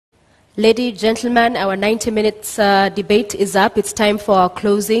Ladies, gentlemen, our 90 minutes debate is up. It's time for our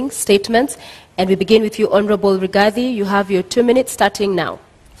closing statements. And we begin with you, Honorable Rigathi. You have your 2 minutes starting now.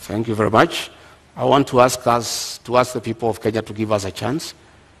 Thank you very much. I want to ask the people of Kenya to give us a chance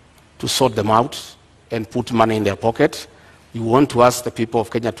to sort them out and put money in their pocket. We want to ask the people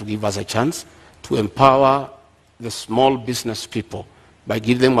of Kenya to give us a chance to empower the small business people by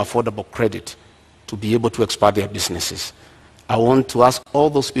giving them affordable credit to be able to expand their businesses. I want to ask all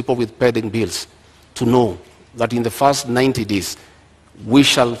those people with pending bills to know that in the first 90 days, we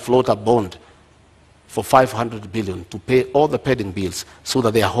shall float a bond for 500 billion to pay all the pending bills so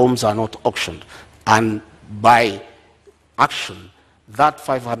that their homes are not auctioned. And by action, that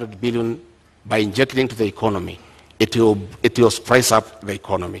 500 billion, by injecting into the economy, it will spice up the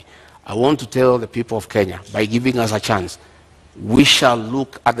economy. I want to tell the people of Kenya, by giving us a chance, we shall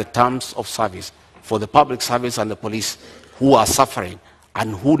look at the terms of service for the public service and the police who are suffering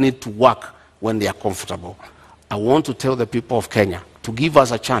and who need to work when they are comfortable. I want to tell the people of Kenya to give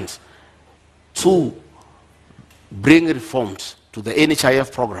us a chance to bring reforms to the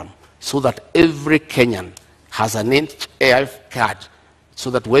NHIF program so that every Kenyan has an NHIF card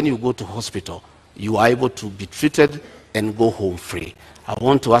so that when you go to hospital, you are able to be treated and go home free. I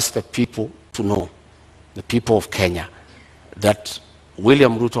want to ask the people to know, the people of Kenya, that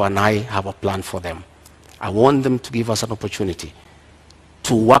William Ruto and I have a plan for them. I want them to give us an opportunity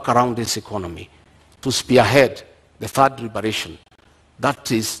to work around this economy, to spearhead the third liberation,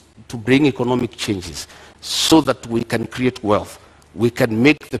 that is to bring economic changes so that we can create wealth. We can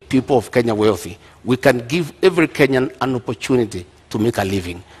make the people of Kenya wealthy. We can give every Kenyan an opportunity to make a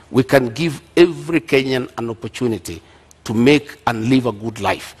living. We can give every Kenyan an opportunity to make and live a good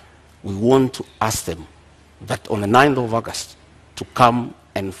life. We want to ask them that on the 9th of August to come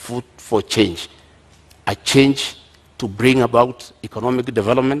and vote for change. A change to bring about economic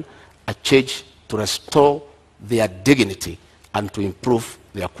development, a change to restore their dignity and to improve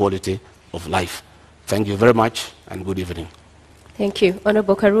their quality of life. Thank you very much and good evening. Thank you.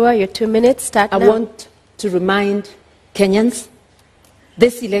 Honorable Karua, your 2 minutes start now. I want to remind Kenyans,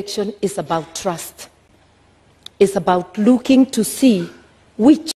 this election is about trust. It's about looking to see which